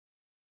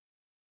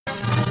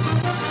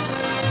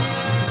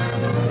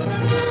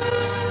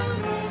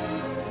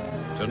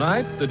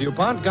Tonight, the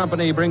DuPont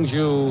Company brings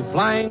you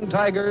Flying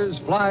Tigers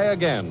Fly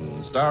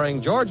Again,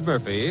 starring George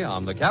Murphy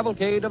on the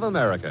Cavalcade of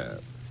America.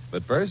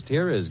 But first,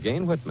 here is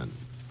Gane Whitman.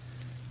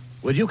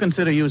 Would you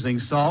consider using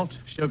salt,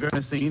 sugar, and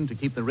kerosene to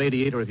keep the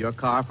radiator of your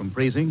car from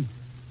freezing?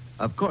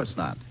 Of course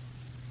not.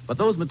 But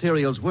those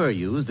materials were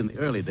used in the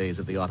early days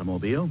of the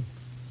automobile.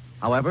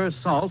 However,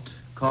 salt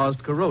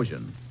caused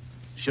corrosion.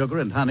 Sugar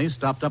and honey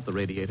stopped up the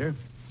radiator,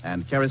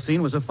 and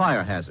kerosene was a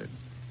fire hazard.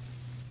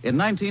 In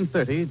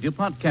 1930,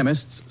 DuPont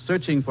chemists,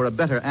 searching for a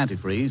better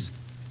antifreeze,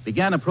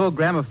 began a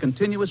program of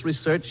continuous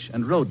research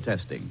and road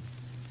testing.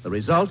 The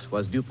result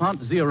was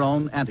DuPont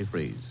Zerone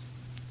antifreeze.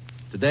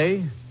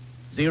 Today,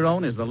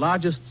 Zerone is the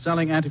largest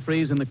selling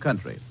antifreeze in the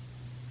country.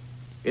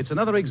 It's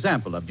another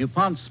example of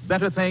DuPont's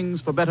better things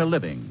for better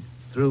living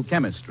through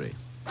chemistry.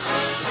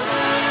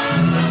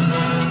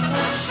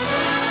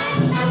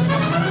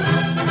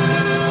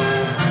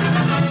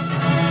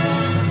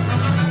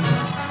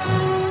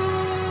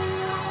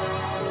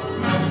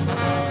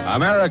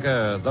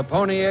 America, the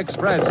Pony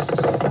Express,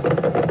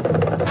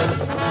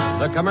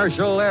 the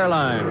commercial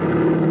airline.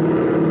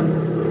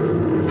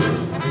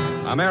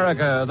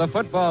 America, the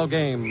football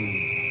game.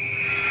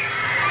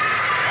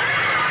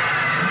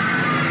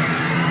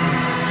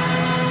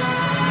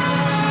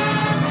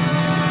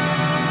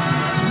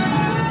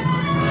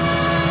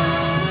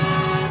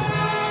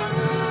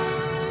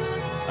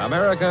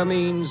 America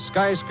means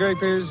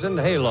skyscrapers and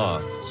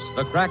haylofts,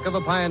 the crack of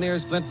a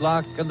pioneer's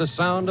flintlock and the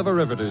sound of a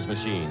riveter's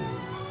machine.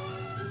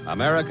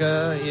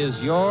 America is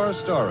your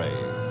story.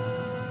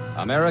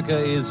 America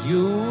is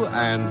you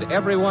and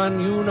everyone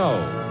you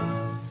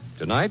know.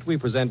 Tonight we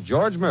present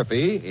George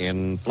Murphy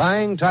in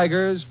Flying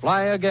Tigers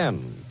Fly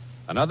Again,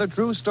 another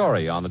true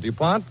story on the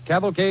DuPont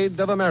Cavalcade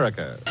of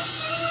America.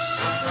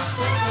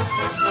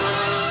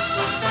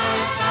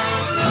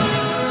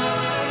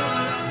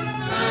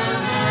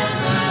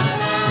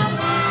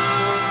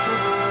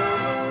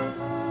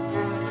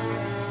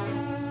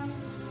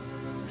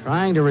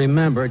 Trying to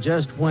remember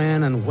just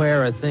when and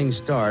where a thing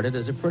started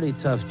is a pretty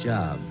tough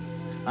job.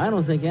 I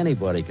don't think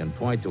anybody can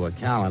point to a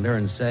calendar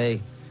and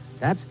say,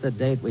 that's the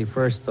date we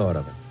first thought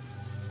of it.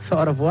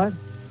 Thought of what?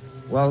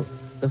 Well,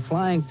 the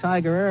Flying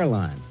Tiger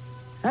Airline.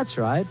 That's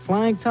right,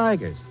 Flying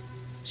Tigers.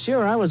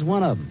 Sure, I was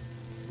one of them.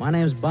 My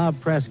name's Bob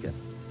Prescott.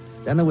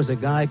 Then there was a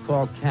guy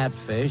called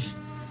Catfish,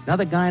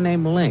 another guy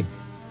named Link.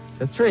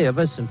 The three of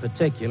us in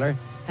particular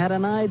had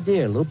an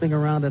idea looping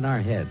around in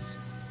our heads.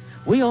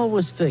 We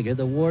always figured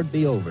the war'd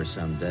be over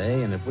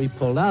someday, and if we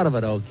pulled out of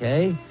it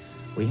okay,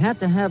 we had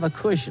to have a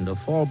cushion to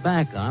fall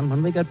back on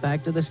when we got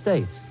back to the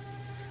States.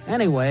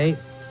 Anyway,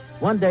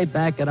 one day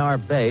back at our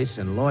base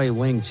in Loy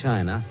Wing,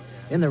 China,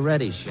 in the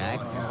Ready Shack...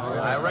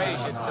 I raise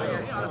you,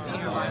 too.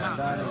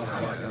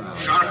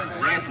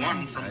 Shark Red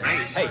 1 from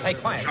base. Hey,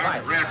 quiet,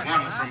 Shark quiet. Red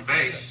 1 from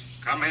base.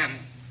 Come in.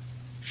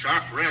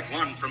 Shark Red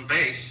 1 from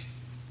base.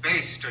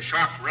 Base to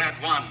Shark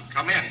Red 1.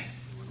 Come in.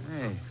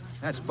 Hey,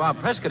 that's Bob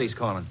Prescott he's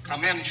calling.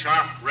 Come in,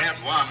 Shark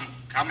Red 1.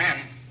 Come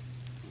in.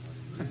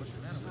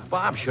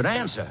 Bob should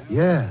answer.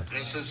 Yeah.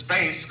 This is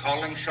base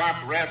calling Shark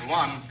Red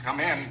 1.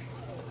 Come in.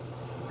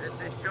 This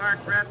is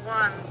Shark Red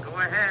 1. Go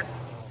ahead.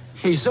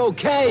 He's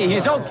okay.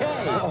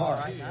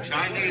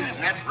 Chinese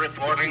net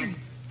reporting.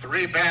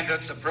 3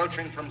 bandits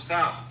approaching from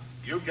south.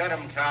 You get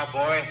them,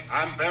 cowboy.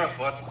 I'm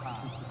barefoot.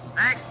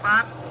 Thanks,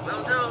 Bob.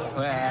 Will do.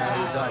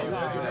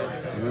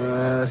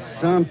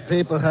 Some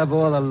people have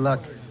all the luck.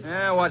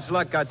 Yeah, what's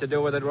luck got to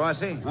do with it,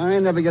 Rossi? I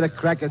never get a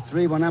crack at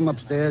 3 when I'm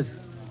upstairs.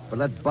 But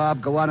let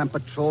Bob go out on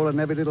patrol and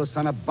every little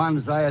son of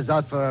bonsai is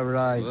out for a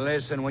ride.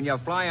 Listen, when you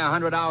fly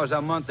 100 hours a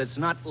month, it's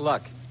not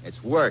luck.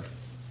 It's work.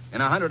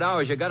 In 100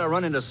 hours, you got to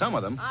run into some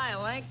of them. Hi,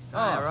 Link.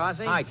 Hi,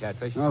 Rossi. Hi,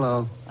 Catfish.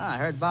 Hello. I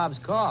heard Bob's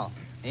call.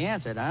 He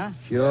answered, huh?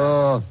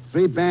 Sure.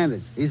 3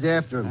 bandits. He's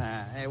after him.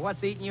 Hey,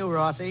 what's eating you,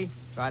 Rossi?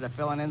 Try to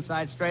fill an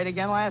inside straight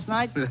again last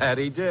night? That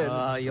he did.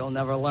 Oh, you'll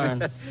never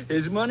learn.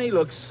 His money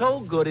looks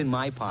so good in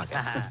my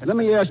pocket. Let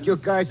me ask you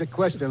guys a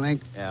question,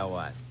 Link. Yeah,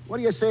 what? What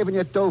are you saving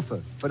your dough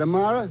for? For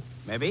tomorrow?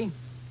 Maybe?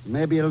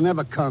 Maybe it'll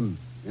never come.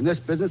 In this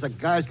business, a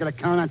guy's got to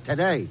count on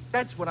today.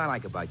 That's what I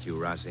like about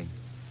you, Rossi.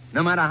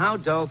 No matter how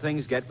dull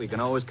things get, we can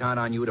always count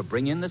on you to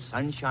bring in the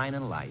sunshine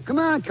and light. Come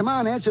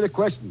on, answer the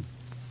question.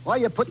 Why are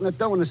you putting the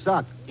dough in the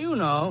sock? You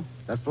know.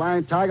 That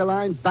Flying Tiger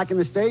line back in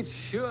the States?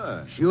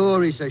 Sure.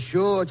 Sure, he says,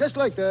 sure. Just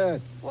like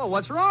that. Well,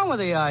 what's wrong with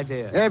the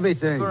idea?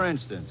 Everything. For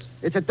instance.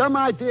 It's a dumb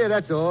idea,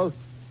 that's all.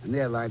 An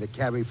airline to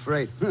carry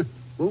freight.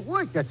 Won't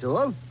work, that's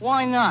all.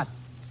 Why not?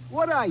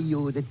 What are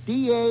you, the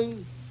DA?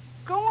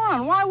 Go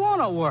on, why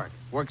won't it work?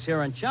 Works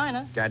here in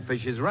China.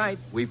 Catfish is right.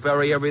 We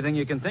ferry everything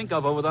you can think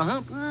of over the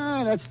hump.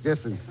 That's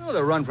different. Oh,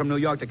 the run from New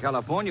York to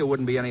California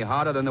wouldn't be any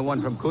harder than the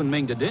one from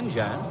Kunming to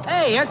Dinjan.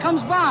 Hey, here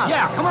comes Bob.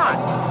 Yeah, come on.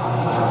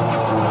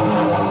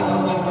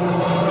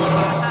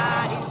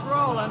 He's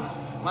rolling.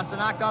 Must have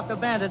knocked off the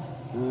bandits.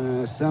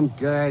 Some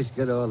guys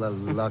get all the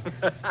luck.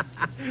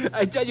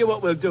 I tell you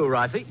what we'll do,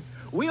 Rossi.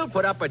 We'll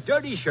put up a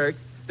dirty shirt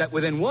that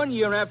within 1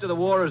 year after the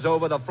war is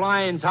over, the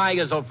Flying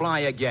Tigers will fly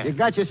again. You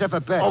got yourself a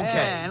bet. Okay.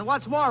 Yeah, and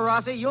what's more,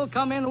 Rossi, you'll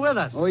come in with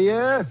us. Oh,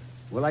 yeah?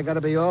 Well, I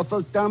gotta be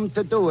awful dumb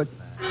to do it.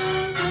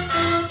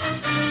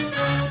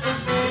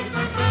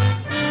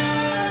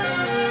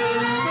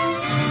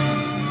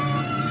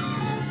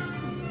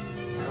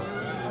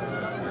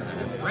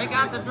 Break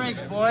out the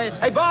drinks, boys.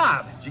 Hey,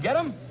 Bob, did you get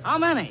him? How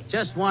many?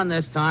 Just one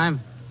this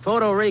time.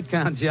 Photo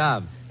recount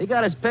job. He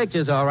got his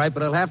pictures all right,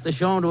 but he'll have to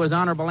show them to his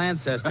honorable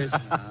ancestors.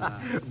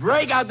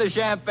 Break out the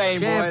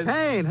champagne, boys.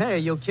 Champagne? Hey,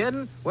 you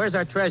kidding? Where's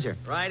our treasure?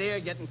 Right here,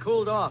 getting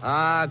cooled off.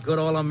 Ah, good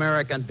old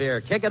American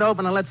beer. Kick it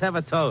open and let's have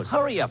a toast.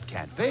 Hurry up,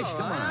 Catfish. Oh,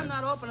 Come on. I'm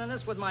not opening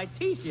this with my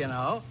teeth, you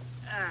know.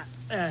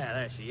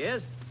 There she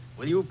is.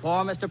 Will you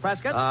pour, Mr.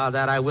 Prescott?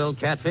 That I will,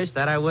 Catfish,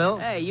 that I will.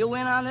 Hey, you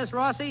in on this,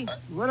 Rossi?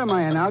 What am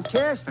I, an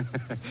outcast?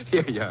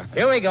 Here you are.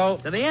 Here we go.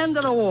 To the end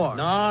of the war.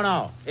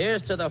 No.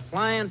 Here's to the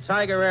Flying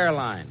Tiger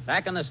Airline,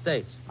 back in the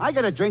States. I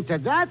gotta drink to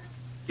that?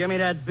 Give me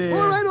that beer.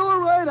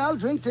 All right. I'll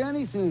drink to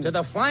anything. To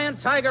the Flying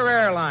Tiger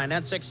Airline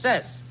and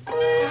success.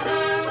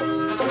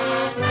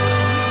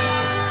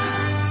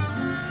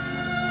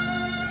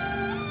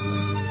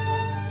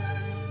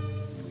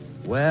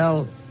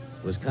 Well,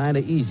 it was kind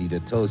of easy to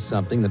toast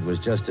something that was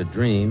just a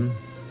dream.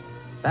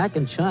 Back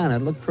in China,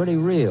 it looked pretty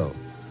real.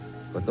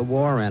 But the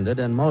war ended,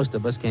 and most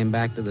of us came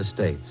back to the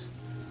States.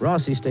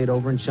 Rossi stayed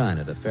over in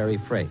China to ferry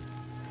freight.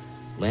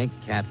 Link,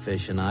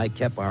 Catfish, and I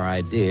kept our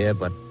idea,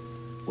 but,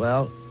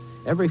 well,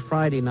 every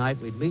Friday night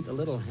we'd meet a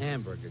little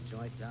hamburger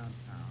joint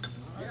downtown.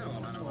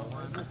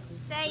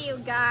 Say, you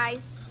guys,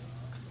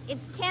 it's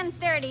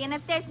 10:30, and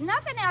if there's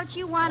nothing else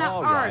you want to All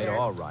order...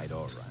 right.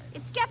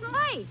 It's getting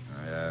late.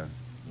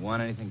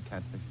 Want anything,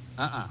 Catfish?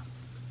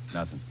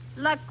 Nothing.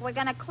 Look, we're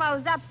going to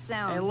close up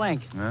soon. Hey,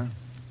 Link, Huh?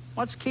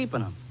 what's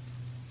keeping him?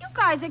 You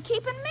guys are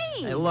keeping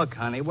me. Hey, look,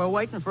 honey, we're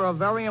waiting for a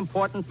very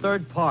important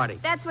third party.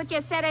 That's what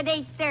you said at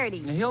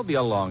 8:30. He'll be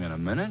along in a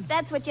minute.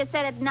 That's what you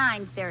said at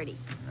 9:30.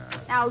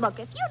 Now, look,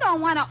 if you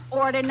don't want to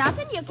order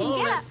nothing, you can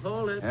get up.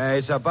 Hold it. Hey,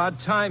 it's about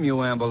time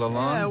you ambled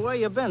along. Yeah, where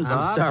you been, I'm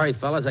Bob? sorry,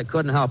 fellas, I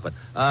couldn't help it.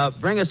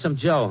 Bring us some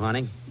Joe,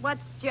 honey.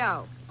 What's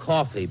Joe?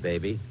 Coffee,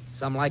 baby.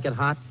 Some like it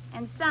hot?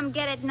 And some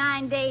get it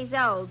 9 days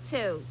old,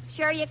 too.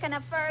 Sure you can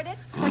afford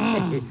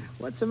it?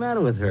 What's the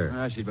matter with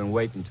her? She's been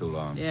waiting too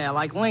long. Yeah,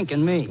 like Link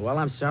and me. Well,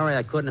 I'm sorry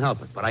I couldn't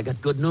help it, but I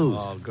got good news.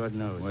 Oh, good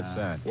news. What's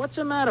that? What's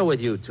the matter with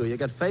you two? You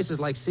got faces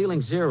like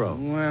ceiling zero.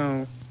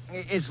 Well,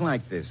 it's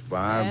like this,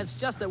 Bob. It's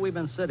just that we've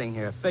been sitting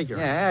here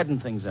figuring. Yeah, adding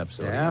things up,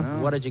 so. Yeah? You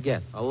know? What did you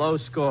get? A low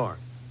score.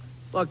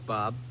 Look,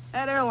 Bob,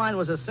 that airline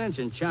was a cinch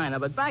in China,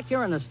 but back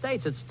here in the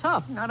States, it's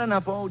tough. Not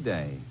enough old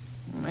day.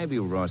 Maybe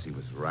Rossi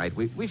was right.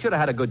 We should have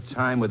had a good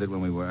time with it when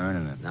we were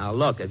earning it. Now,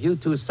 look, if you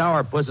two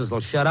sourpusses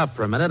will shut up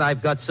for a minute,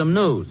 I've got some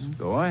news.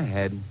 Go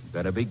ahead.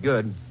 Better be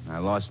good. I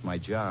lost my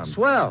job.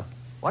 Swell.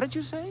 What did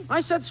you say?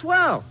 I said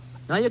swell.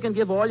 Now you can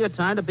give all your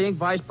time to being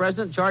vice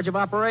president in charge of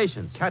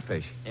operations.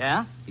 Catfish.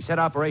 Yeah? He said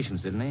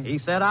operations, didn't he? He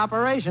said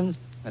operations.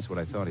 That's what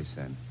I thought he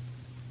said.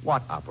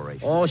 What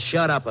operation? Oh,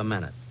 shut up a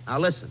minute. Now,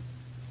 listen.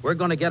 We're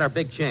going to get our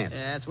big chance.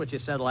 Yeah, that's what you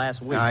said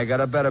last week. I got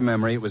a better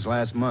memory. It was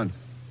last month.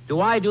 Do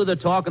I do the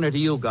talking or do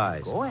you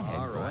guys? Go ahead.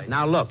 All right.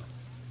 Now, look.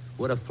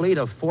 Would a fleet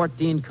of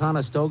 14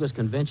 Conestogas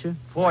convince you?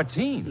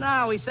 14.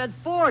 No, he said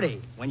 40.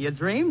 When you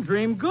dream,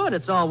 dream good.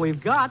 It's all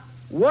we've got.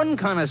 One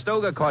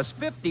Conestoga costs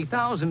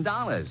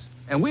 $50,000,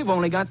 and we've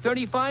only got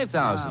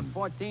 $35,000.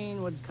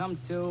 14 would come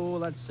to,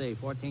 let's see,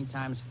 14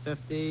 times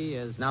 50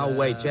 is... Now,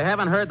 wait. You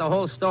haven't heard the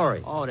whole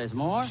story. Oh, there's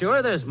more?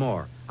 Sure, there's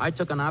more. I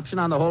took an option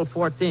on the whole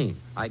 14.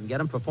 I can get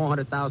them for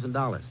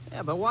 $400,000.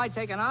 Yeah, but why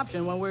take an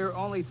option when we're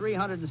only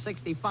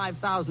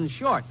 $365,000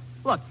 short?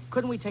 Look,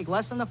 couldn't we take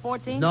less than the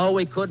 14? No,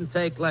 we couldn't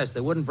take less.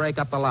 They wouldn't break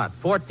up the lot.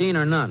 14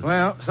 or none.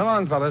 Well, so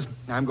long, fellas.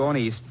 I'm going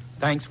east.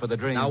 Thanks for the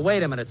dream. Now,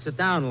 wait a minute. Sit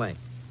down, Link.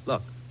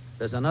 Look,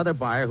 there's another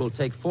buyer who'll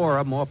take 4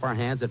 of them off our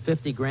hands at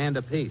 $50,000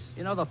 apiece.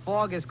 You know, the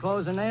fog is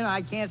closing in.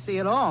 I can't see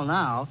it all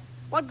now.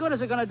 What good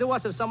is it going to do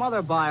us if some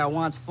other buyer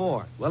wants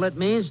 4? Well, it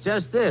means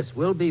just this.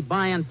 We'll be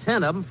buying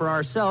 10 of them for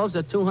ourselves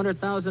at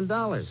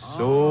 $200,000.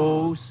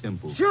 So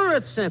simple. Sure,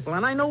 it's simple,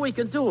 and I know we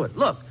can do it.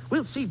 Look,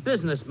 we'll see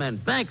businessmen,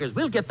 bankers.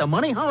 We'll get the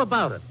money. How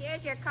about it?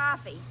 Here's your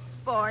coffee.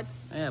 Sports.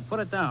 Yeah,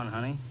 put it down,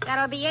 honey.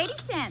 That'll be 80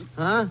 cents.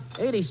 Huh?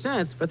 80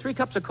 cents for 3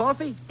 cups of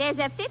coffee? There's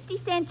a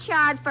 50-cent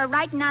charge for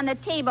writing on the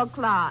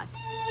tablecloth.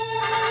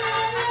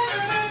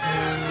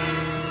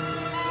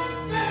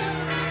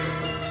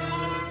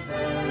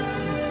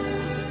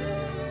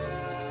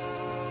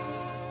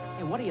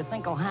 Hey, what do you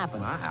think will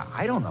happen?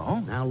 I don't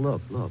know. Now,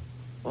 look.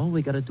 All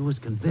we got to do is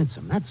convince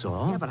them. That's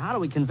all. Yeah, but how do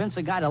we convince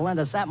a guy to lend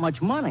us that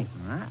much money?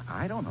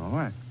 I don't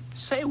know.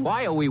 Say,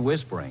 why are we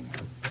whispering?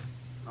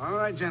 All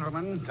right,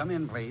 gentlemen, come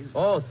in, please.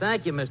 Oh,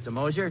 thank you, Mr.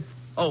 Mosier.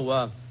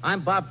 Oh,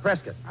 I'm Bob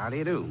Prescott. How do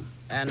you do?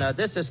 And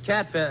this is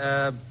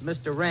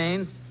Mr.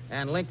 Raines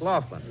and Link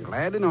Laughlin.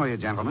 Glad to know you,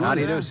 gentlemen. How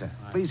do you do, sir?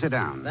 Please sit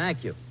down.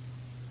 Thank you.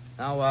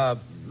 Now,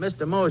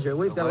 Mr. Mosier,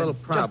 we've got a little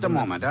problem. Just a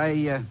moment.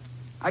 I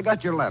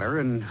got your letter,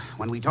 and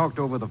when we talked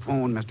over the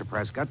phone, Mr.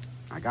 Prescott,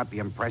 I got the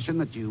impression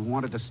that you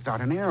wanted to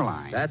start an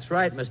airline. That's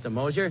right, Mr.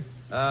 Mosier.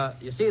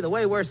 You see, the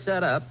way we're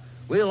set up,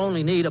 we'll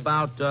only need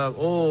about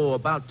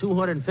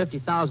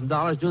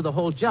 $250,000 to do the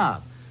whole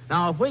job.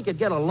 Now, if we could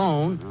get a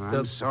loan...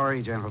 I'm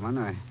sorry,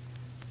 gentlemen.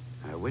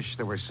 I wish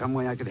there were some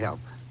way I could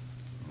help.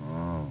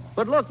 Oh.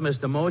 But look,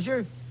 Mr.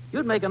 Mosier,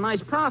 you'd make a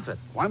nice profit.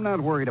 Well, I'm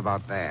not worried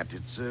about that.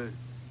 It's,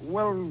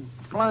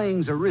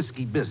 flying's a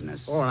risky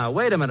business. Oh, now,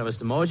 wait a minute,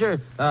 Mr.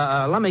 Mosier.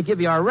 Let me give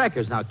you our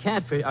records. Now,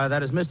 Catfish,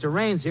 that is Mr.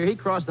 Raines here, he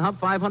crossed the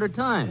hump 500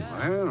 times.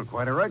 Well,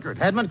 quite a record.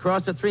 Edmund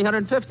crossed it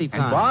 350 times.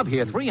 And Bob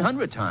here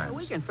 300 times.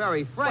 We can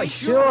ferry freight.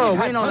 Well,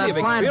 sure, we know that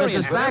flying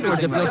business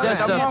backwards. If we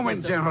Just a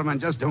moment, gentlemen,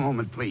 just a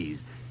moment, please.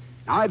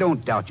 Now, I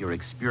don't doubt your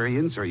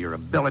experience or your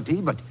ability,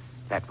 but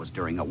that was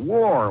during a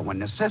war when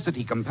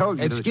necessity compelled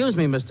you Excuse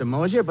me, Mr.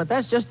 Mosier, but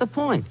that's just the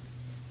point.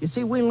 You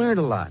see, we learned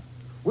a lot.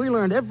 We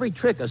learned every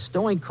trick of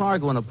stowing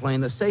cargo in a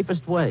plane the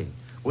safest way.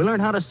 We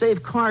learned how to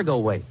save cargo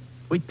weight.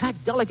 We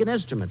packed delicate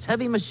instruments,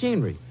 heavy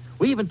machinery.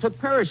 We even took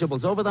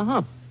perishables over the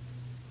hump.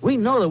 We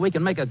know that we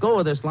can make a go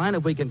of this line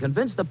if we can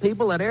convince the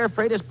people that air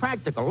freight is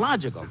practical,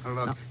 logical. Look,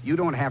 Now, you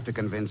don't have to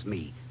convince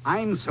me.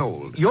 I'm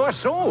sold. You're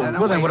sold. No,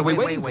 Well, then wait, what are we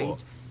wait, waiting wait. for?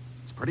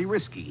 It's pretty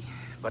risky,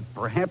 but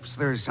perhaps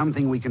there's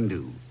something we can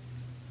do.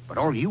 But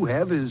all you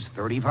have is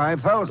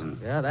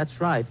 $35,000. yeah,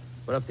 that's right.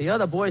 But if the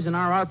other boys in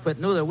our outfit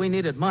knew that we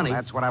needed money...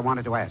 That's what I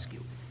wanted to ask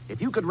you.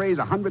 If you could raise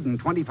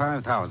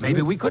 $125,000...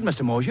 Maybe we could,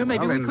 Mr. Mosier.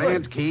 Maybe well, we in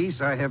could. that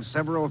case, I have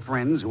several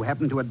friends who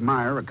happen to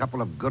admire a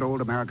couple of good old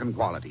American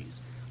qualities.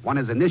 One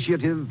is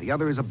initiative, the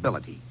other is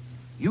ability.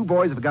 You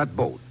boys have got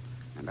both,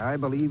 and I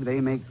believe they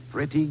make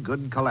pretty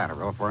good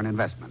collateral for an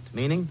investment.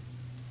 Meaning?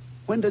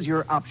 When does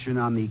your option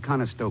on the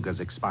Conestogas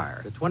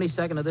expire? The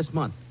 22nd of this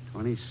month.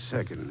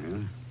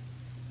 22nd,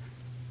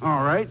 huh?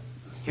 All right.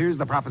 Here's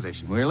the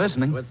proposition. We're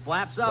listening. With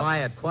flaps up.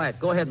 Quiet.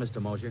 Go ahead,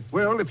 Mr. Mosier.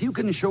 Well, if you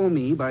can show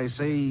me by,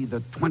 say,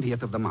 the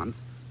 20th of the month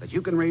that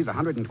you can raise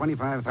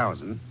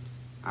 $125,000,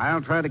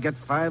 I'll try to get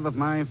 5 of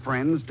my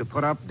friends to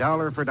put up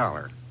dollar for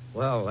dollar.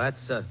 Well,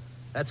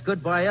 that's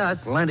good by us.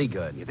 Plenty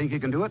good. You think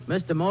you can do it?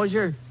 Mr.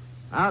 Mosier,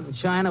 out in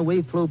China,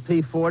 we flew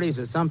P-40s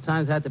that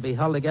sometimes had to be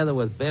held together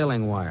with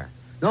baling wire.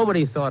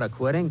 Nobody thought of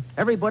quitting.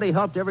 Everybody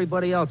helped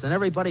everybody else, and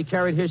everybody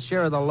carried his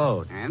share of the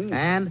load.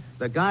 And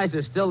the guys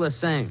are still the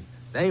same.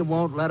 They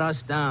won't let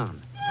us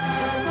down.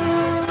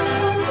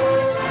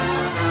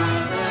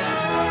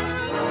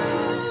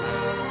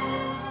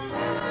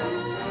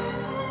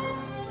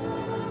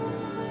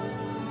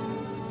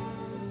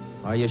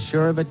 Are you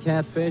sure of it,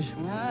 Catfish?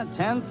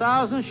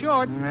 10,000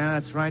 short. Yeah,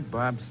 that's right,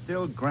 Bob.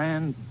 Still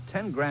 10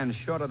 grand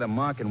short of the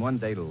mark and 1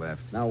 day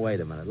left. Now,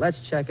 wait a minute. Let's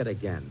check it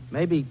again.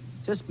 Maybe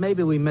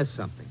we missed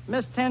something.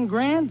 Missed 10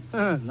 grand?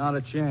 Not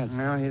a chance.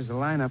 Well, here's the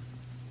lineup.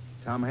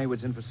 Tom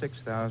Haywood's in for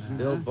 6,000.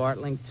 Bill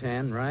Bartling,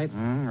 10, right?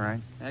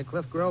 Right.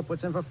 Cliff Grill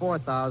puts in for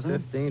 4,000.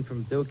 15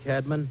 from Duke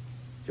Hedman.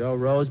 Joe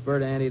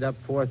Rosebird anteed up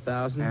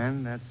 4,000.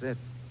 And that's it.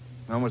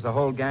 Almost the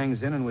whole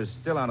gang's in and was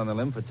still out on the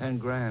limb for 10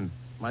 grand.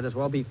 Might as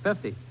well be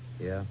 50.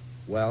 Yeah.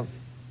 Well,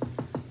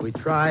 we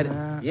tried.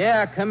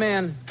 Yeah, come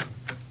in.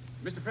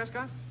 Mr.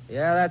 Prescott?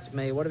 Yeah, that's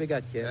me. What do we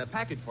got, kid?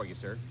 Package for you,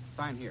 sir.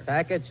 Sign here.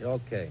 Package?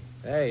 Okay.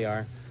 There you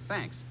are.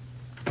 Thanks.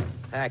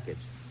 Package.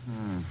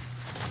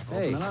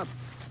 Hey. Open it up.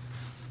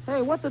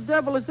 Hey, what the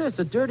devil is this?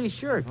 A dirty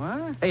shirt.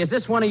 What? Hey, is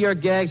this one of your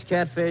gags,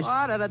 Catfish?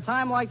 What? At a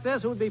time like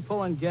this, who'd be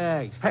pulling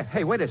gags?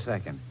 Hey, wait a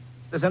second.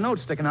 There's a note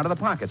sticking out of the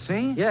pocket,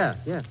 see? Yeah.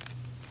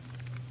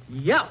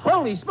 Yeah,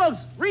 holy smokes.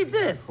 Read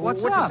this.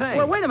 What's What's up? it say?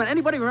 Well, wait a minute.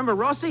 Anybody remember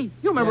Rossi?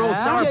 You remember old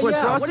Yeah, Sourpuss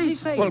yeah. Rossi? What did he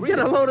say? Well, Read get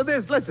a it. load of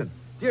this. Listen.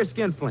 Dear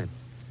Skinflint,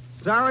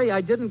 sorry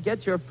I didn't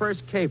get your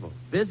first cable.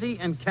 Busy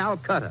in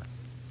Calcutta.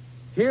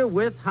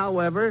 Herewith,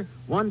 however,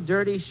 one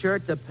dirty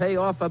shirt to pay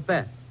off a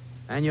bet.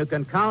 And you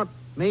can count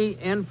me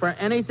in for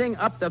anything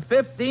up to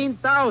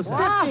 15,000.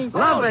 Wow.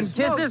 Love and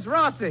Holy kisses,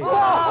 Rossi. Oh,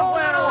 well,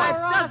 Rossi.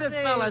 that does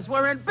it, fellas.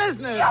 We're in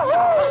business.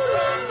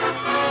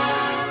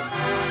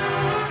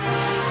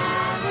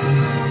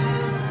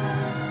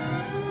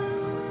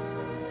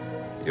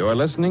 You're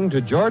listening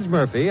to George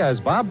Murphy as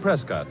Bob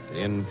Prescott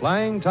in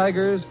Flying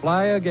Tigers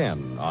Fly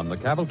Again on the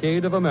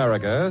Cavalcade of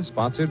America,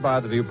 sponsored by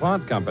the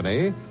DuPont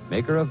Company,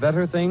 maker of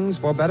better things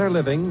for better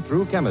living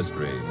through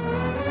chemistry.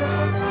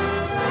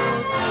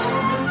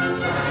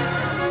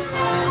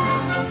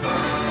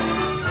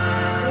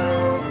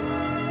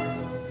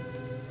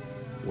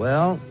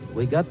 Well,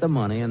 we got the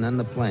money and then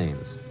the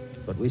planes,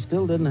 but we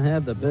still didn't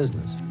have the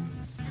business.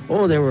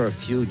 Oh, there were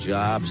a few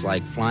jobs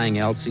like flying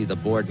Elsie the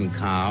Borden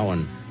cow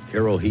and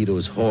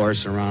Hirohito's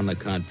horse around the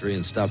country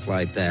and stuff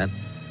like that.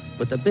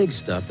 But the big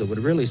stuff that would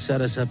really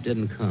set us up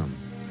didn't come.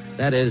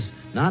 That is,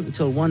 not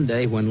until one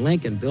day when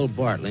Link and Bill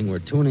Bartling were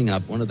tuning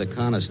up one of the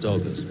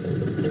Conestogas.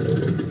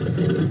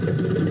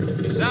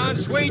 You sound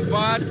sweet,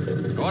 Bud.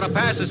 You ought to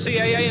pass a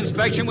CAA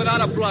inspection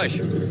without a blush.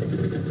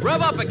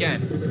 Rev up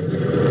again.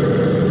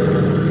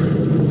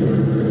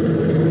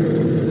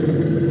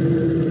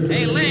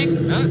 Hey,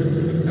 Link!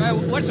 Huh?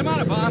 What's the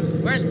matter, Bob?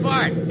 Where's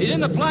Bart? He's in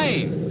the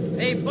plane.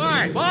 Hey,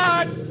 Bart!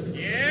 Bud!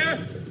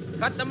 Yeah?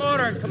 Cut the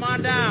motor and come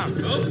on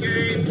down.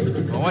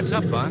 Okay. Well, what's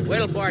up, Bob? Wait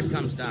till Bart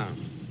comes down.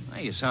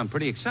 Hey, you sound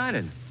pretty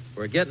excited.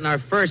 We're getting our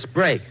first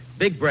break.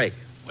 Big break.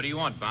 What do you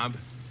want, Bob?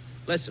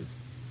 Listen.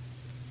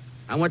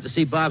 I went to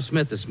see Bob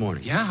Smith this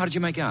morning. Yeah? How did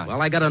you make out?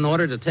 Well, I got an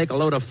order to take a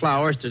load of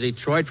flowers to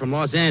Detroit from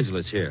Los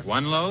Angeles here.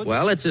 One load?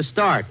 Well, it's a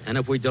start, and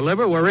if we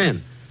deliver, we're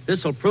in.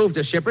 This will prove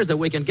to shippers that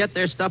we can get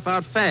their stuff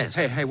out fast.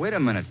 Hey, wait a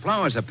minute.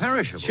 Flowers are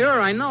perishable. Sure,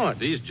 I know it.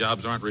 These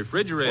jobs aren't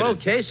refrigerated.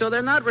 Okay, so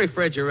they're not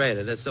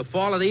refrigerated. It's the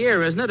fall of the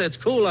year, isn't it? It's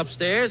cool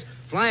upstairs.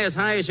 Fly as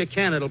high as you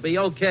can. It'll be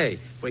okay.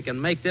 If we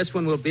can make this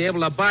one, we'll be able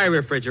to buy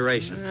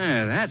refrigeration.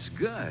 Yeah, that's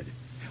good.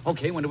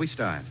 Okay, when do we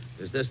start?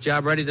 Is this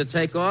job ready to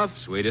take off?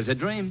 Sweet as a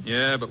dream.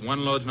 Yeah, but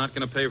one load's not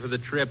going to pay for the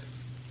trip.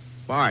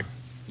 Bart,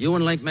 you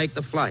and Link make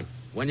the flight.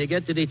 When you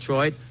get to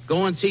Detroit,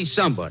 go and see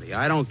somebody,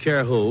 I don't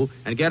care who,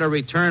 and get a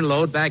return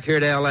load back here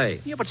to L.A.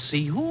 Yeah, but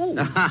see who?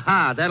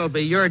 That'll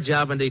be your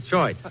job in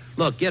Detroit.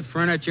 Look, get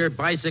furniture,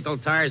 bicycle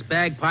tires,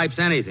 bagpipes,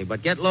 anything,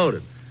 but get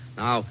loaded.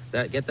 Now,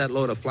 get that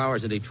load of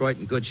flowers in Detroit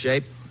in good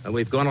shape, and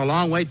we've gone a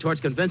long way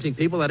towards convincing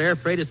people that air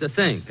freight is the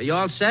thing. Are you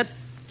all set?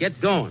 Get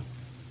going.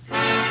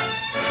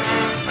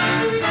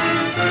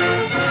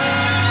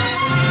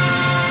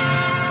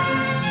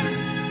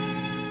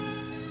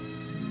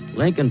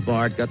 Link and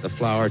Bart got the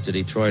flowers to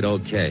Detroit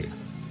okay.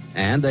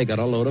 And they got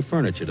a load of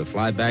furniture to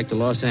fly back to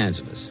Los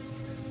Angeles.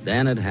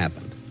 Then it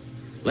happened.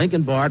 Link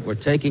and Bart were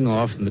taking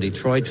off from the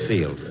Detroit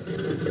field.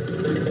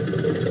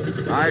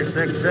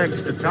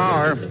 566 to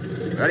tower.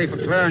 Ready for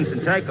clearance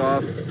and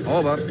takeoff.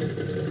 Over.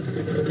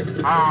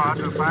 Tower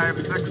to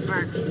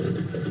 566.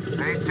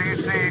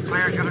 ATC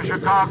clears you to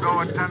Chicago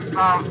at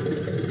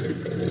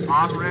 10,000.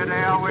 On red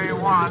airway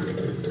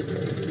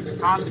 1.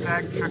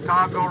 Contact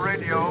Chicago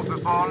radio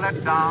before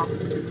letdown.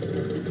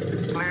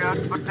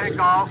 Cleared for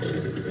takeoff.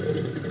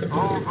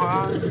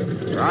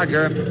 Over.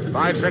 Roger.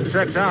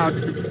 566 out.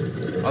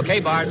 Okay,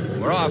 Bart.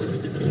 We're off.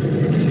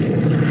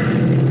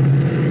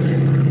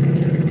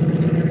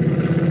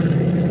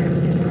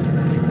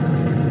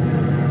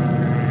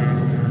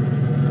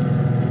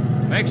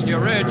 Mixture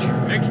ridge.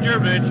 Mixture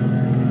ridge.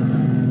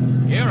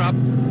 Gear up.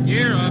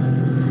 Gear up.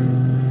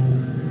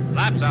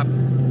 Flaps up.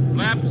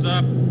 Flaps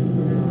up.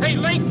 Hey,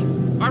 Link!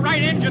 Our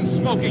right engine's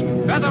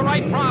smoking. Feather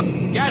right prop.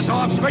 Gas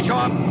off. Switch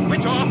off.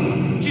 Switch off.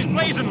 She's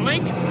blazing,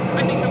 Link.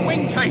 I think the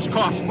wing tank's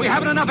caught. We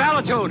haven't enough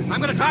altitude. I'm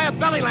going to try a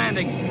belly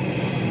landing.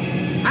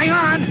 Hang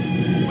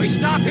on. We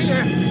stop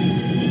here.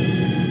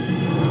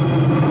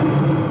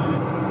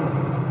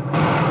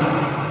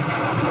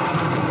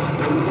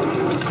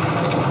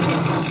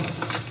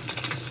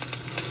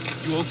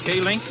 You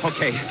okay, Link?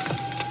 Okay.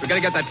 We got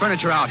to get that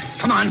furniture out.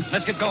 Come on.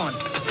 Let's get going.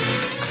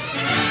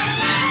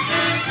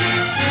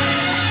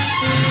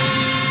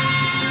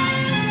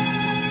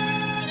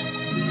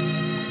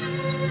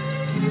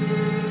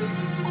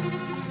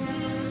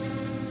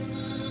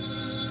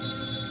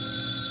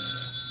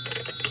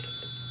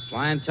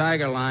 Flying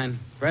Tiger Line.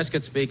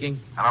 Prescott speaking.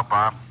 Hello,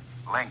 Bob.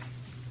 Link.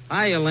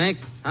 Hiya, Link.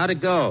 How'd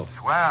it go?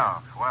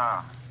 Swell.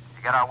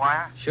 You get our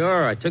wire?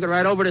 Sure, I took it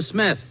right over to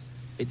Smith.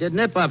 He did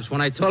nip-ups when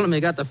I told him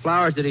he got the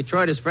flowers to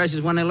Detroit as fresh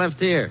as when they left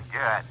here.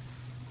 Good.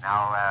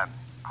 Now,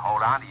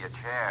 hold on to your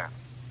chair.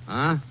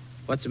 Huh?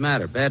 What's the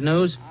matter? Bad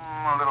news?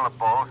 A little of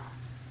both.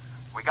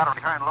 We got a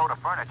return load of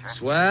furniture.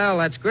 Swell,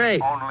 that's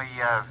great. Only,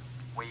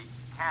 we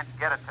can't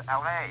get it to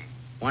L.A.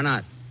 Why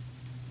not?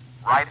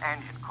 Right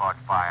engine caught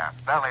fire.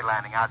 Belly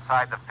landing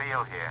outside the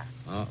field here.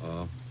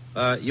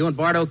 Uh-oh. You and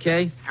Bart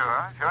okay?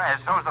 Sure. As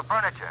so's the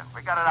furniture.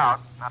 We got it out.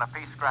 Not a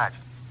piece scratched.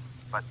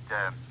 But,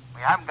 we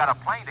haven't got a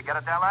plane to get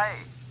it to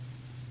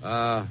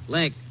L.A.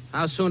 Link,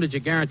 how soon did you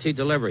guarantee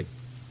delivery?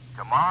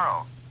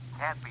 Tomorrow.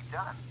 Can't be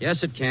done.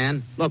 Yes, it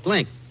can. Look,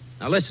 Link,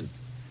 now listen.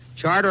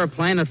 Charter a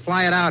plane and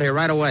fly it out here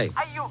right away.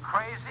 Are you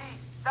crazy?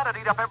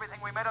 That'd eat up everything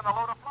we made on the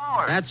load of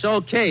flowers. That's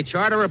okay.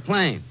 Charter a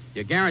plane.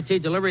 You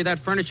guaranteed delivery of that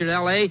furniture to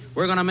L.A.,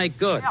 we're going to make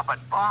good. Yeah, but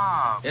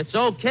Bob... It's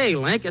okay,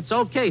 Link. It's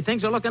okay.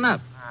 Things are looking up.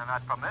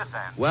 Not from this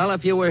end. Well,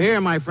 if you were here,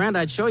 my friend,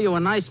 I'd show you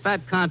a nice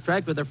fat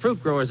contract with the Fruit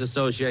Growers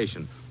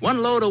Association. 1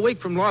 load a week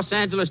from Los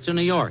Angeles to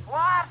New York.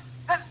 What?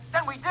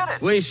 Then we did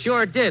it. We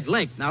sure did.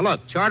 Link, now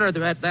look, charter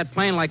that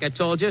plane like I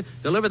told you,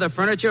 deliver the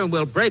furniture, and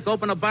we'll break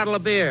open a bottle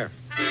of beer.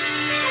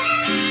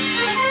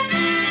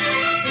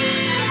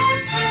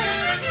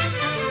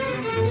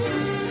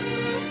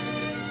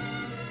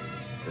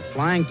 The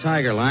Flying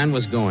Tiger Line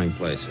was going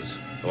places,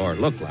 or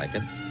looked like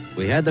it.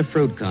 We had the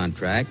fruit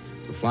contract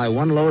to fly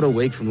 1 load a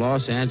week from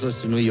Los Angeles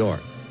to New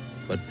York.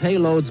 But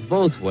payloads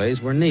both ways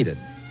were needed.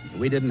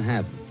 We didn't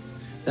have them.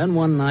 Then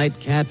one night,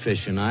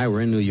 Catfish and I were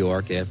in New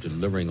York after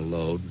delivering a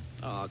load.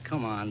 Oh,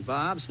 come on,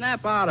 Bob.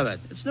 Snap out of it.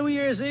 It's New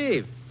Year's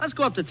Eve. Let's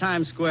go up to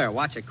Times Square.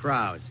 Watch the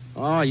crowds.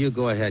 Oh, you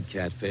go ahead,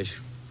 Catfish.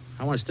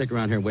 I want to stick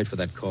around here and wait for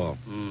that call.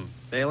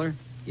 Baylor?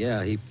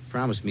 Yeah, he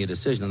promised me a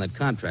decision on that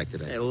contract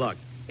today. Hey, look.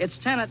 It's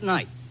 10 at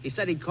night. He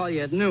said he'd call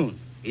you at noon.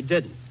 He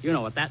didn't. You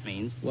know what that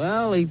means.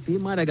 Well, he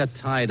might have got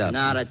tied up.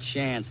 Not a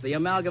chance. The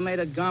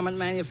amalgamated garment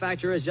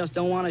manufacturers just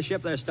don't want to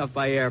ship their stuff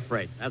by air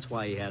freight. That's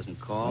why he hasn't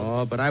called.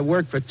 Oh, but I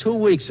worked for 2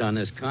 weeks on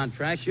this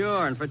contract.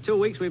 Sure, and for 2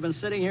 weeks we've been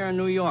sitting here in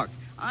New York.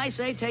 I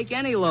say take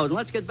any load and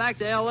let's get back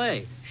to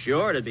L.A.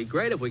 Sure, it'd be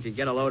great if we could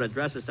get a load of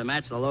dresses to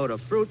match the load of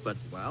fruit, but,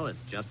 well, it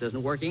just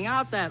isn't working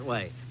out that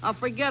way. Now,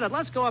 forget it.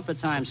 Let's go up to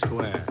Times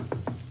Square.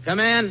 Come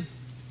in.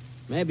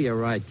 Maybe you're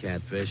right,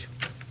 Catfish.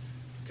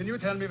 Can you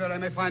tell me where I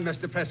may find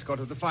Mr.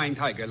 Prescott of the Flying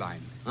Tiger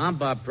line? I'm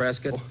Bob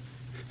Prescott. Oh,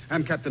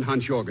 I'm Captain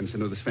Hans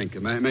Jorgensen of the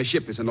Svenke. My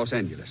ship is in Los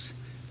Angeles.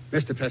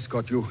 Mr.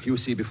 Prescott, you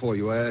see before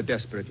you a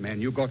desperate man.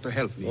 You got to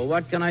help me. Well,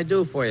 what can I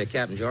do for you,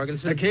 Captain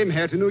Jorgensen? I came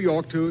here to New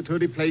York to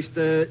replace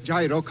the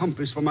gyro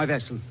compass for my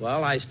vessel.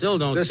 Well, I still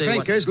don't see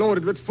what... The Svenke is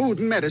loaded with food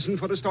and medicine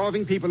for the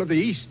starving people of the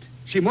East.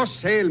 She must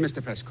sail,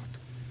 Mr. Prescott.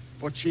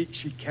 But she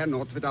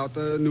cannot without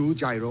a new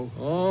gyro.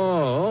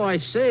 Oh, I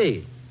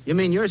see. You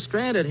mean you're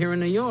stranded here in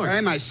New York? I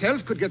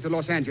myself could get to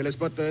Los Angeles,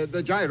 but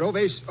the gyro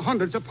weighs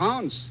hundreds of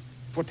pounds.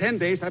 For 10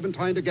 days, I've been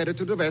trying to get it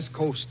to the West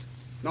Coast.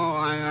 No,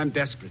 I'm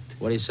desperate.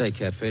 What do you say,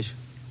 Catfish?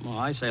 Well,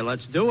 I say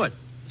let's do it.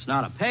 It's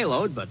not a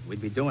payload, but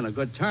we'd be doing a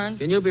good turn.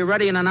 Can you be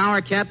ready in an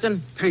hour,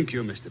 Captain? Thank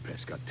you, Mr.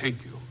 Prescott. Thank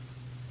you.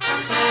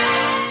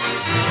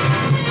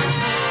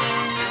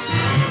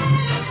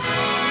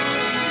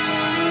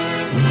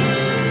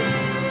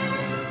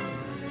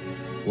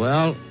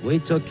 Well, we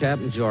took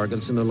Captain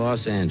Jorgensen to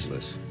Los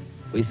Angeles.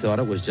 We thought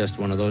it was just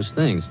one of those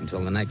things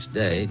until the next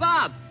day.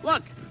 Bob,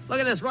 look. Look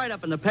at this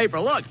write-up in the paper.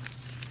 Look.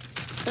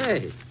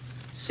 Hey,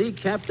 sea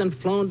captain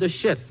flown to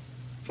ship.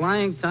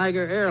 Flying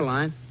Tiger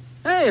Airline.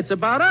 Hey, it's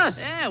about us.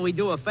 Yeah, we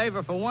do a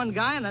favor for one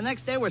guy, and the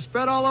next day we're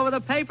spread all over the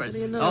papers. What do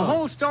you know? The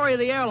whole story of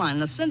the airline,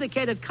 the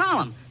syndicated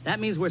column. That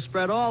means we're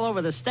spread all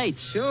over the states.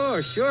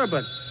 Sure,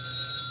 but...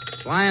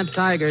 Flying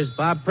Tigers,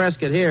 Bob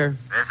Prescott here.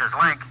 This is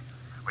Link.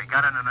 We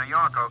got into New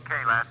York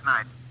okay last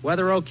night.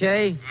 Weather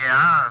okay?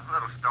 Yeah, a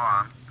little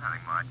storm.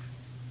 Nothing much.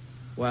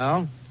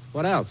 Well,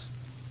 what else?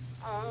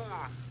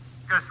 Oh,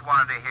 just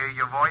wanted to hear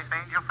your voice,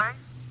 Angel Face.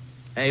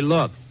 Hey,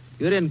 look,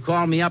 you didn't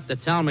call me up to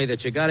tell me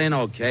that you got in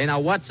okay. Now,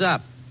 what's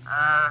up?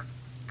 A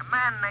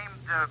man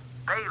named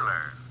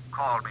Baylor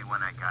called me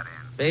when I got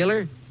in.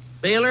 Baylor?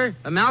 Baylor?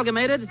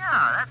 Amalgamated?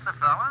 Yeah, that's the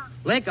fella.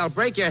 Link, I'll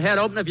break your head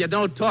open if you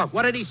don't talk.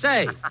 What did he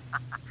say? Well,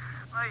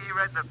 you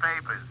read the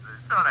papers.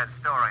 Saw that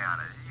story on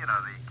it. You know,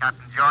 the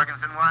Captain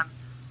Jorgensen one.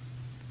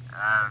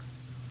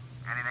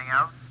 Anything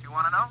else you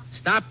want to know?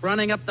 Stop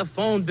running up the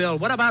phone bill.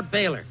 What about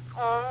Baylor?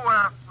 Oh,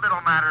 a little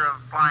matter of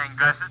flying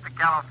dresses to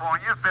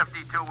California,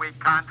 52-week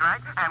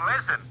contract, and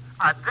listen,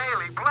 a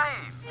daily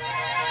plane.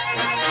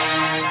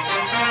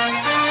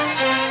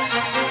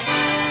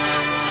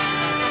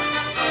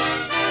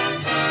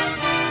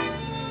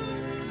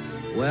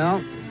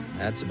 Well,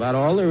 that's about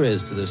all there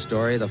is to the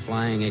story of the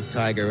Flying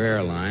Tiger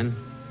Airline.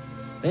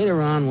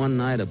 Later on one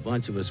night, a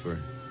bunch of us were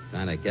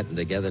kind of getting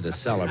together to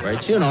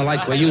celebrate. You know,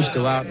 like we used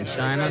to out in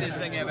China.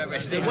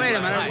 Wait a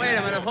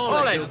minute.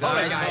 Hold it, you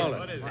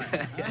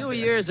guys. A few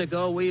years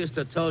ago, we used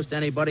to toast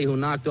anybody who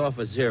knocked off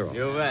a zero.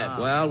 You bet.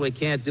 Well, we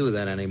can't do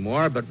that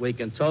anymore, but we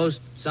can toast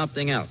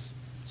something else.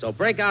 So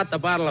break out the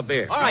bottle of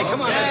beer. All right,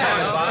 come on.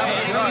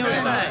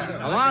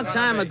 A long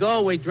time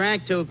ago, we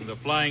drank to... The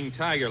Flying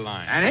Tiger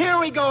line. And here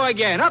we go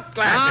again. Up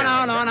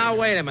glasses. No,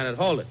 wait a minute.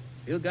 Hold it.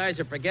 You guys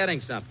are forgetting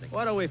something.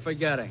 What are we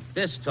forgetting?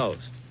 This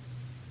toast.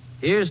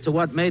 Here's to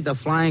what made the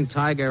Flying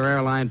Tiger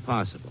Airline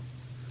possible.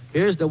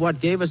 Here's to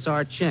what gave us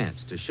our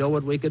chance to show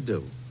what we could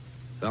do.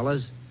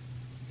 Fellas,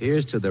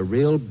 here's to the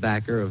real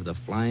backer of the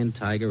Flying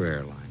Tiger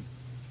Airline,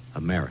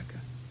 America.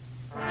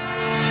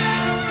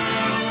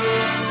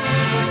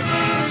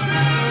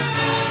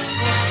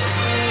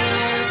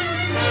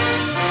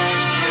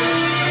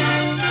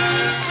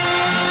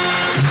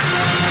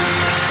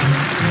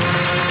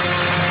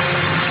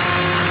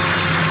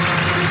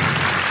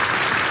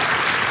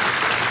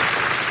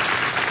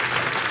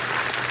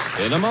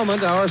 In a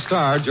moment, our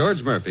star,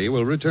 George Murphy,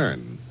 will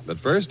return. But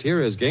first,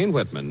 here is Gain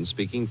Whitman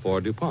speaking for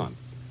DuPont.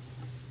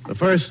 The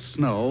first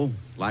snow,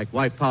 like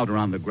white powder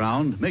on the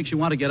ground, makes you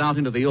want to get out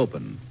into the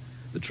open.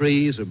 The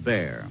trees are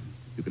bare.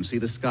 You can see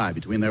the sky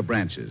between their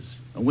branches,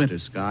 a winter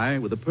sky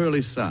with a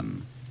pearly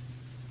sun.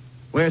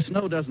 Where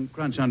snow doesn't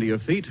crunch under your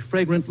feet,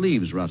 fragrant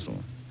leaves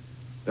rustle.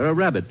 There are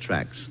rabbit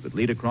tracks that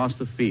lead across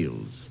the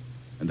fields,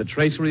 and the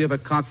tracery of a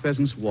cock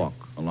pheasant's walk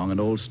along an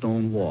old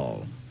stone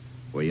wall,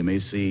 where you may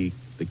see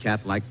the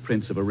cat-like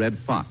prints of a red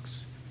fox,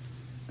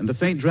 and the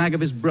faint drag of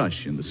his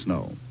brush in the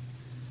snow,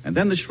 and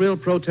then the shrill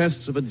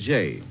protests of a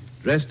jay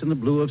dressed in the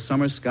blue of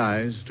summer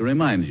skies to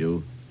remind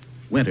you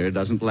winter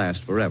doesn't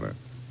last forever.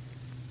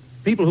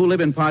 People who live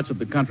in parts of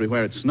the country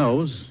where it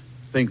snows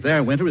think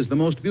their winter is the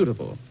most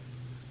beautiful,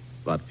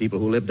 but people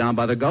who live down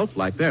by the Gulf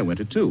like their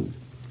winter, too.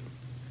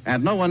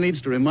 And no one needs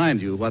to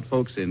remind you what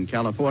folks in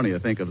California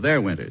think of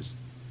their winters.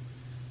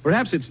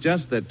 Perhaps it's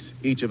just that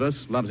each of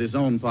us loves his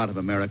own part of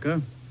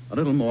America a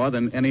little more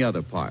than any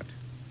other part,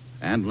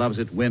 and loves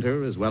it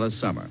winter as well as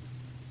summer.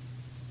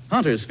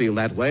 Hunters feel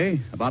that way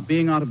about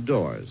being out of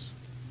doors.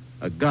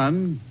 A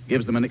gun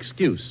gives them an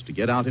excuse to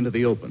get out into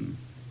the open,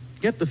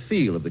 get the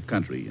feel of the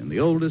country in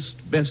the oldest,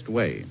 best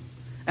way,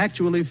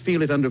 actually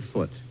feel it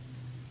underfoot,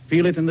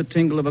 feel it in the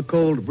tingle of a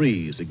cold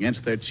breeze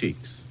against their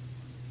cheeks.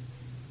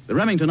 The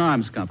Remington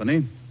Arms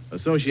Company,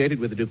 associated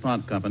with the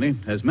DuPont Company,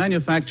 has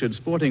manufactured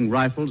sporting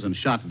rifles and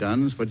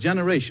shotguns for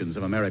generations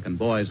of American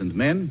boys and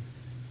men.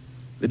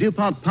 The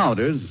DuPont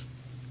powders,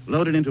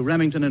 loaded into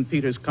Remington and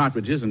Peters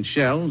cartridges and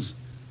shells,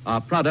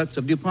 are products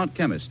of DuPont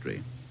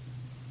chemistry.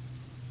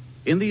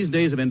 In these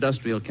days of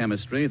industrial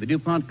chemistry, the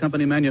DuPont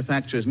Company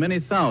manufactures many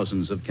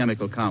thousands of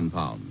chemical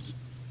compounds.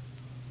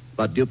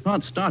 But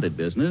DuPont started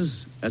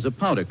business as a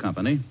powder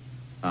company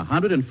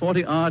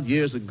 140-odd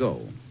years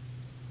ago.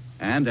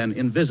 And an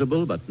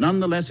invisible but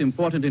nonetheless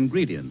important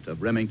ingredient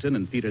of Remington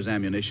and Peters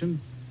ammunition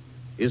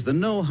is the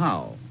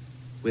know-how,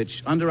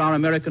 which under our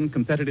American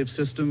competitive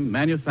system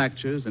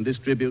manufactures and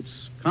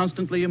distributes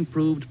constantly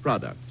improved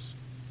products.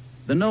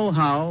 The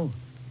know-how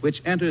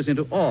which enters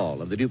into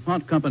all of the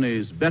DuPont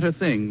Company's better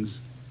things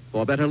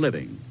for better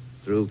living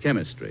through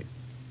chemistry.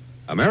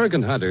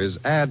 American hunters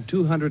add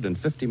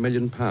 250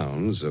 million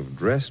pounds of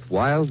dressed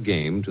wild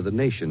game to the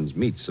nation's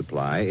meat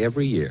supply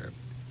every year.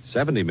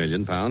 70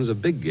 million pounds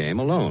of big game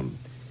alone.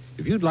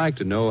 If you'd like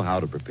to know how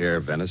to prepare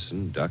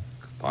venison, duck,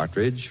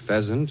 partridge,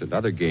 pheasant, and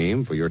other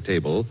game for your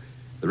table,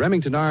 the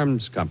Remington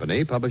Arms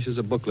Company publishes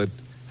a booklet,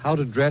 How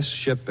to Dress,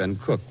 Ship, and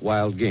Cook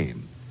Wild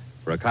Game.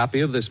 For a copy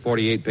of this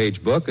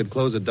 48-page book,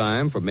 enclose a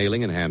dime for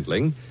mailing and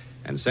handling,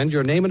 and send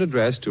your name and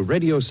address to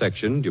Radio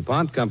Section,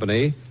 DuPont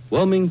Company,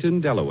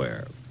 Wilmington,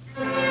 Delaware.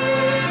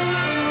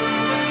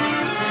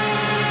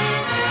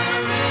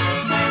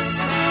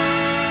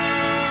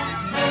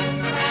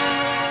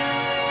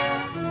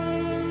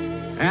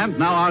 And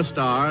now our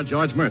star,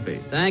 George Murphy.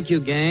 Thank you,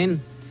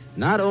 Gain.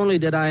 Not only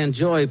did I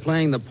enjoy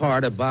playing the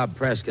part of Bob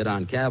Prescott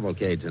on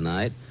Cavalcade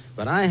tonight,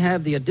 but I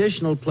have the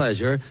additional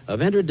pleasure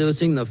of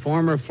introducing the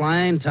former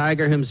Flying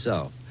Tiger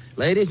himself.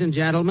 Ladies and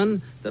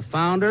gentlemen, the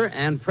founder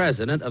and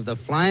president of the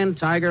Flying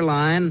Tiger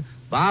line,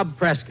 Bob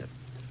Prescott.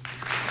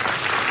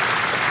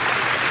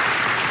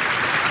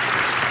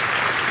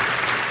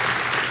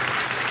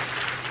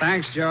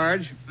 Thanks,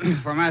 George.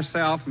 For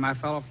myself and my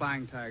fellow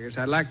Flying Tigers,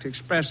 I'd like to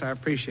express our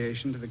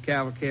appreciation to the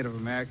Cavalcade of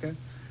America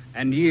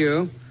and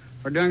you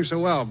for doing so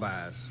well by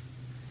us.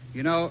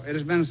 You know, it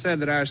has been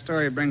said that our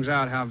story brings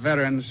out how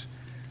veterans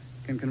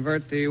can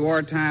convert the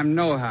wartime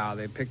know-how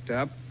they picked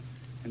up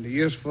into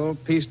useful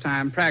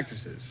peacetime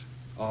practices,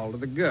 all to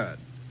the good.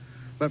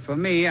 But for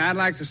me, I'd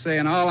like to say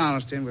in all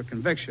honesty and with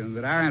conviction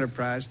that our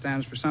enterprise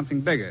stands for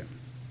something bigger.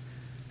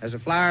 As a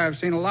flyer, I've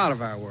seen a lot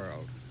of our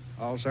world,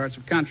 all sorts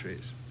of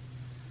countries.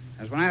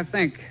 As when I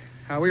think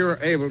how we were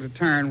able to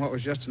turn what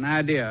was just an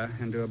idea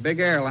into a big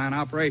airline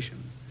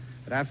operation,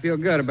 that I feel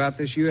good about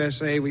this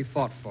USA we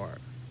fought for.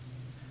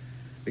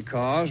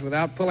 Because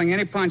without pulling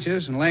any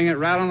punches and laying it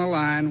right on the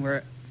line,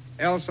 where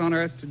else on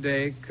earth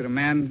today could a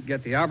man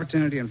get the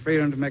opportunity and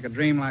freedom to make a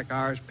dream like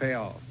ours pay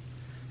off?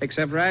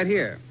 Except right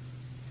here.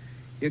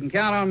 You can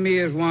count on me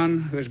as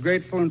one who is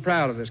grateful and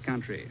proud of this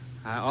country.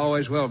 I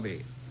always will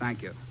be.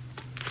 Thank you.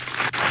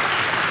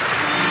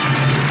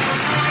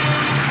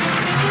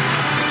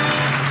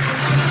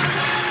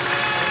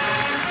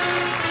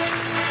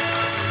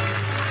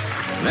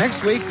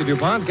 Next week, the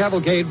DuPont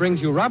Cavalcade brings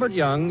you Robert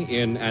Young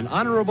in An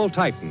Honorable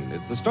Titan.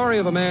 It's the story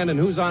of a man in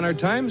whose honor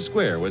Times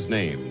Square was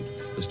named.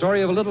 The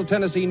story of a little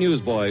Tennessee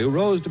newsboy who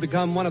rose to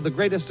become one of the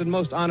greatest and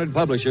most honored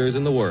publishers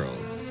in the world.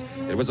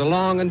 It was a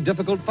long and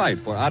difficult fight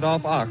for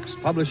Adolph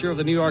Ochs, publisher of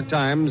the New York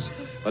Times,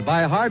 but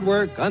by hard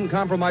work,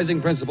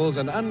 uncompromising principles,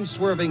 and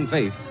unswerving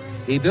faith,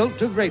 he built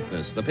to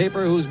greatness the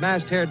paper whose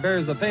masthead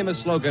bears the famous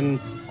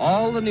slogan,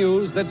 All the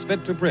News That's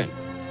Fit to Print.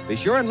 Be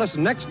sure and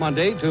listen next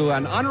Monday to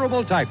An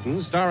Honorable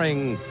Titan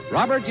starring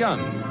Robert Young.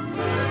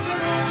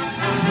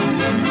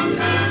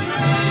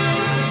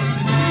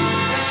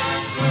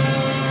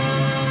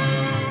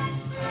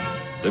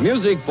 The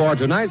music for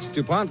tonight's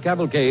DuPont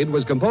Cavalcade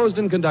was composed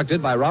and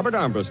conducted by Robert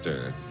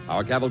Armbruster.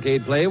 Our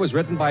cavalcade play was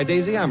written by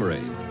Daisy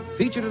Amory.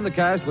 Featured in the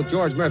cast with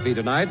George Murphy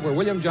tonight were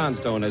William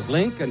Johnstone as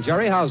Link and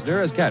Jerry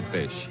Hausner as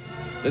Catfish.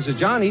 This is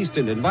John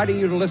Easton inviting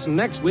you to listen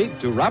next week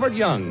to Robert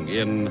Young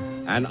in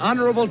An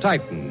Honorable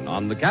Titan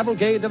on the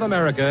Cavalcade of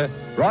America,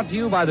 brought to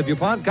you by the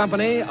DuPont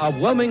Company of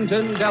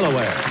Wilmington,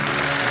 Delaware.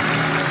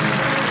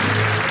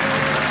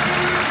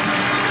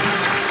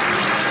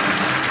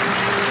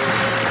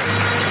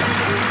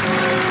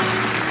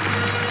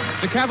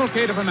 The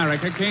Cavalcade of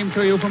America came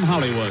to you from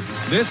Hollywood.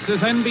 This is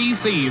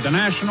NBC, the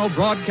national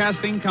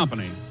broadcasting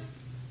company.